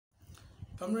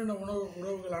தமிழின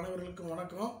உறவுகள் அனைவருக்கும்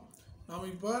வணக்கம். நாம்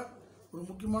இப்போ ஒரு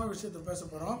முக்கியமான விஷயத்தை பேச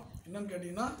போகிறோம். என்னன்னு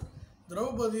கேட்டிங்கன்னா,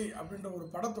 திரௌபதி அப்படின்ற ஒரு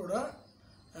படத்தோட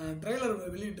ட்ரெய்லர்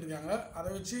வெளியிட்டிருக்காங்க. அதை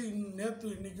வச்சு நேற்று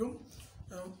இன்றைக்கும்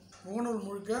முகநூல்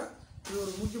முழுக்க இது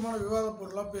ஒரு முக்கியமான விவாத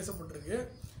பொருளாக பேசப்பட்டிருக்கு.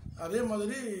 அதே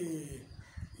மாதிரி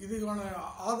இதுக்கான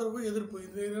ஆதரவு எதிர்ப்பு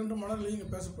இந்த இரண்டு மனநிலையும்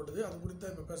இங்கே பேசப்படுது. அது குறித்து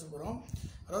தான் இப்போ பேச போகிறோம்.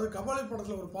 அதாவது கபாலி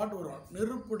படத்தில் ஒரு பாட்டு வரும்,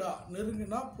 நெருப்புடா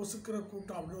நெருங்குனா பொசுக்கிற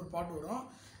கூட்டம் அப்படின்னு ஒரு பாட்டு வரும்.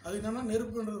 அது என்னென்னா,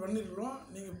 நெருப்புன்றது வன்னிர்களும்,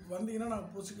 நீங்கள் வந்தீங்கன்னா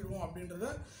நாங்கள் பொசுக்கிடுவோம் அப்படின்றத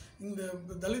இந்த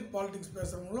தலித் பாலிடிக்ஸ்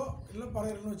பேசுகிறவங்களோ இல்லை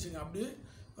பறையர்களும் வச்சுங்க அப்படி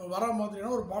வரா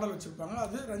மாதிரியான ஒரு பாடல் வச்சுருப்பாங்க.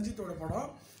 அது ரஞ்சித்தோட படம்.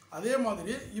 அதே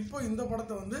மாதிரி இப்போ இந்த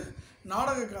படத்தை வந்து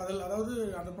நாடக காதல், அதாவது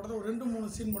அந்த படத்தை ஒரு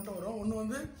 2-3 சீன் மட்டும் வரும். ஒன்று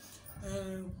வந்து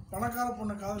பணக்கார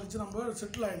பொண்ணை காதலித்து நம்ம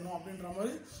செட்டில் ஆகிடணும் அப்படின்ற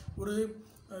மாதிரி ஒரு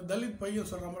தலித் பையன்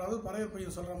சொல்கிற மாதிரி, அதாவது பறையர்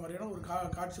பையன் சொல்கிற மாதிரியான ஒரு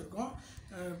காட்சி இருக்கும்.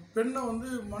 பெண்ணை வந்து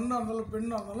மண்ணாக இருந்தாலும்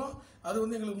பெண்ணாக இருந்தாலும் அது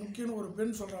வந்து எங்களுக்கு முக்கியம்னு ஒரு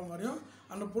பெண் சொல்கிற மாதிரியும்,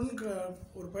 அந்த பொண்ணுக்கு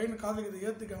ஒரு பையனை காதலிக்கிறதை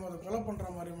ஏற்றுக்காமல் அதை கொலை பண்ணுற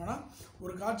மாதிரியான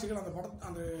ஒரு காட்சிகள்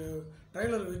அந்த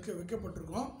ட்ரெய்லர்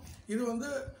வைக்கப்பட்டிருக்கும். இது வந்து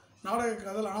நாடக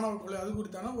காதல், ஆணவ கொலை அது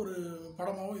குறித்தான ஒரு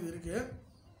படமாகவும் இது இருக்குது.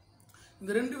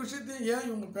 இந்த ரெண்டு விஷயத்தையும் ஏன்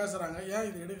இவங்க பேசுகிறாங்க, ஏன்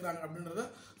இது எடுக்கிறாங்க அப்படின்றத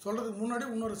சொல்கிறதுக்கு முன்னாடி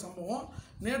இன்னொரு சம்பவம்.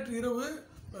 நேற்று இரவு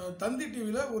தந்தி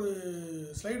டிவியில் ஒரு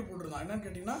ஸ்லைடு போட்டிருந்தான். என்னன்னு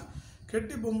கேட்டிங்கன்னா,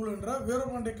 கெட்டி பொம்பளை என்ற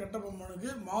வீரபாண்டிய கட்டபொம்மனுக்கு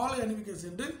மாலை அணிவிக்க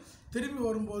சென்று திரும்பி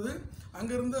வரும்போது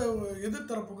அங்கேருந்த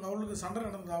எதிர்த்தரப்புக்கு அவளுக்கு சண்டை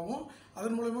நடந்ததாகவும்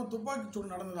அதன் மூலயமா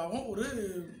துப்பாக்கிச்சூடு நடந்ததாகவும் ஒரு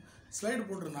ஸ்லைடு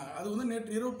போட்டிருந்தாங்க. அது வந்து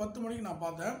நேற்று இரவு 10 மணிக்கு நான்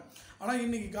பார்த்தேன். ஆனால்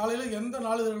இன்றைக்கி காலையில் எந்த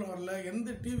நாளிதழும் வரல,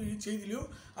 எந்த டிவி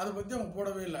செய்திலையும் அதை பற்றி அவங்க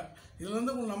போடவே இல்லை.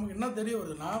 இதுலேருந்து நமக்கு என்ன தெரிய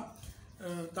வருதுன்னா,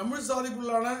 தமிழ்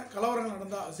சாதிக்குள்ளான கலவரங்கள்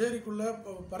நடந்தால், சேரிக்குள்ளே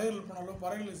பறையல் போனாலோ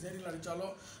பறையில் சேரியில் அடித்தாலோ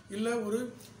இல்லை ஒரு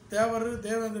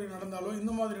தேவேந்திரன் நடந்தாலோ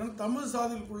இந்த மாதிரியான தமிழ்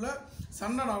சாதிக்குள்ளே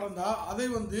சண்டை நடந்தால் அதை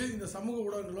வந்து இந்த சமூக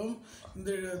ஊடகங்களும்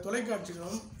இந்த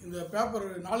தொலைக்காட்சிகளும் இந்த பேப்பர்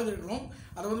நாளிதழ்களும்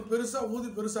அதை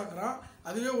வந்து பெருசாக்குறான்.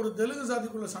 அதுவே ஒரு தெலுங்கு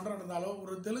சாதிக்குள்ளே சண்டை நடந்தாலோ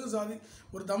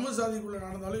ஒரு தமிழ் சாதிக்குள்ளே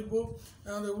நடந்தாலும்,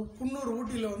 இப்போது அந்த குன்னூர்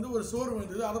ஊட்டியில் வந்து ஒரு சுவர்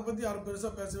வந்தது, அதை பற்றி யாரும்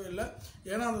பெருசாக பேசவே இல்லை.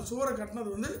 ஏன்னா அந்த சுவரை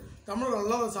கட்டினது வந்து தமிழர்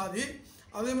அல்லாத சாதி,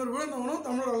 அதே மாதிரி விழுந்தவனும்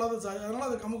தமிழர் அல்லாத சாதி, அதனால்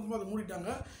அதை கமுக்கமாக அதை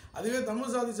மூடிட்டாங்க. அதுவே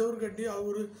தமிழ் சாதி செவர் கட்டி அது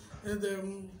ஒரு இது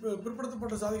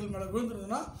பிற்படுத்தப்பட்ட சாதிகள் மேலே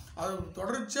விழுந்துருந்ததுன்னா அதை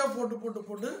தொடர்ச்சியாக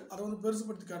போட்டு அதை வந்து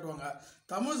பெருசுப்படுத்தி காட்டுவாங்க.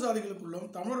 தமிழ் சாதிகளுக்குள்ளும்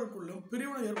தமிழருக்குள்ளும்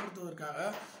பிரிவினை ஏற்படுத்துவதற்காக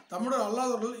தமிழர்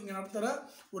அல்லாதவர்கள் இங்கே நடத்துகிற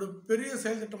ஒரு பெரிய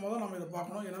செயல் திட்டமாக தான் நம்ம இதை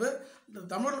பார்க்கணும். எனவே இந்த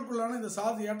தமிழருக்குள்ளான இந்த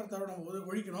சாதி ஏற்றத்தாழ்வை நம்ம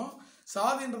ஒழிக்கணும்.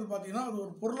 சாதின்றது பார்த்திங்கன்னா அது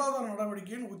ஒரு பொருளாதார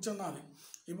நடவடிக்கையின் உச்சம்தான். அது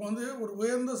இப்போ வந்து ஒரு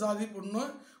உயர்ந்த சாதி பொண்ணு,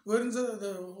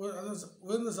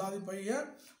 உயர்ந்த சாதி பையன்,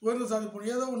 உயர்ந்த சாதி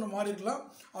பொண்ணு ஏதோ ஒன்று மாறி இருக்கலாம்.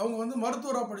 அவங்க வந்து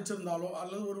மருத்துவராக படிச்சிருந்தாலோ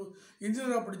அல்லது ஒரு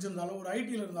இன்ஜினியராக படிச்சிருந்தாலோ ஒரு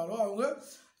ஐடியில் இருந்தாலோ அவங்க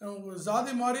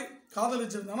சாதி மாதிரி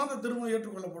காதலிச்சிருந்தாலும் அந்த திருமணம்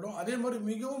ஏற்றுக்கொள்ளப்படும். அதே மாதிரி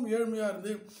மிகவும் ஏழ்மையாக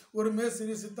இருந்து ஒரு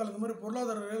மேஸ்திரி சித்தாள் இந்த மாதிரி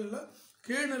பொருளாதார நிலையில்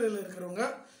கீழ்நிலையில் இருக்கிறவங்க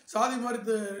சாதி மாதிரி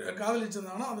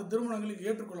காதலிச்சிருந்தாங்கன்னா அந்த திருமணங்களுக்கு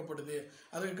ஏற்றுக்கொள்ளப்படுது.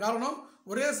 அதுக்கு காரணம்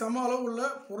ஒரே சம அளவு உள்ள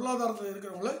பொருளாதாரத்தில்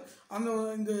இருக்கிறவங்கள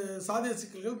இந்த சாதிய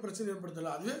சிக்கல்கள் பிரச்சனை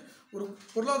ஏற்படுத்தலை. அதுவே ஒரு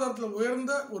பொருளாதாரத்தில்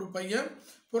உயர்ந்த ஒரு பையன்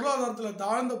பொருளாதாரத்தில்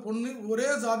தாழ்ந்த பொண்ணு ஒரே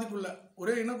சாதிக்குள்ளே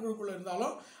ஒரே இனக்குழுக்குள்ளே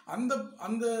இருந்தாலும்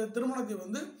அந்த திருமணத்தை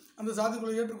வந்து அந்த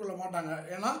சாதிக்குள்ளே ஏற்றுக்கொள்ள மாட்டாங்க.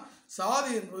 ஏன்னா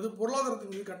சாதி என்பது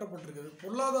பொருளாதாரத்தின் மீது கட்டப்பட்டிருக்குது.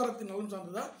 பொருளாதாரத்தின் நலம்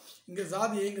சார்ந்துதான் இங்கே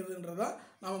சாதி இயங்குதுன்றதான்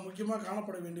நாம் முக்கியமாக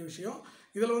காணப்பட வேண்டிய விஷயம்.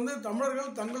 இதில் வந்து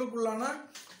தமிழர்கள் தங்களுக்குள்ளான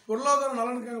பொருளாதார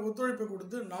நலனுக்கான ஒத்துழைப்பை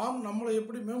கொடுத்து நம்மளை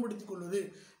எப்படி மேம்படுத்திக் கொள்வது,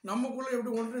 நமக்குள்ளே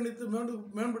எப்படி ஒன்றிணைத்து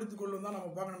மேம்படுத்திக் கொள்வது தான்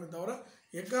நம்ம பார்க்கணுமே தவிர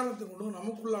எக்காரணத்தை கொண்டும்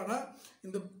நமக்குள்ளான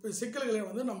இந்த சிக்கல்களை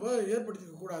வந்து நம்ம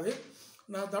ஏற்படுத்திக்க கூடாது.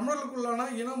 தமிழர்களுக்குள்ளான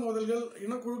இன மோதல்கள்,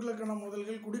 இனக்குழுக்களுக்கான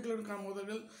மோதல்கள், குடிகளுக்கான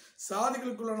மோதல்கள்,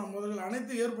 சாதிகளுக்குள்ளான மோதல்கள்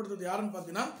அனைத்து ஏற்படுத்துறது யாருன்னு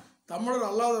பார்த்தீங்கன்னா தமிழர்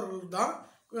அல்லாதவர்கள் தான்.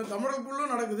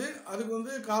 தமிழர்களுக்குள்ளும் நடக்குது. அதுக்கு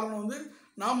வந்து காரணம் வந்து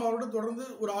நாம் அவரோட தொடர்ந்து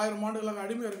ஒரு 1000 ஆண்டுகளாக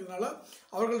அடிமை இருக்கிறதுனால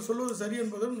அவர்கள் சொல்வது சரி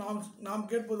என்பதும் நாம்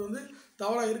கேட்பது வந்து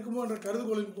தவறாக இருக்குமோ என்ற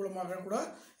கருதுகோளின் மூலமாக கூட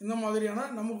இந்த மாதிரியான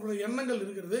நமக்குள்ள எண்ணங்கள்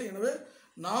இருக்கிறது. எனவே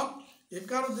நாம்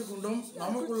எக்காரணத்தை கொண்டும்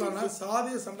நமக்குள்ளான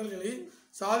சாதிய சண்டல்களை,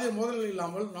 சாதிய மோதல்கள்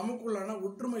இல்லாமல் நமக்குள்ளான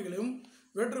ஒற்றுமைகளையும்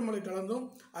வேற்றுமலை கலந்தும்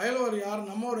அயலவர் யார்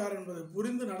நம்மவர் யார் என்பதை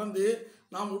புரிந்து நடந்து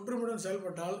நாம் ஒற்றுமையுடன்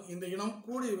செயல்பட்டால் இந்த இனம்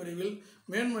கூடிய விரைவில்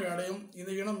மேன்மை அடையும்.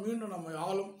 இந்த இனம் மீண்டும் நம்மை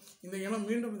ஆளும். இந்த இனம்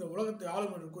மீண்டும் இந்த உலகத்தை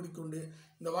ஆளும் என்று கூறிக்கொண்டு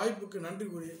இந்த வாய்ப்புக்கு நன்றி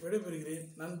கூறி விடைபெறுகிறேன்.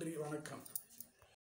 நன்றி, வணக்கம்.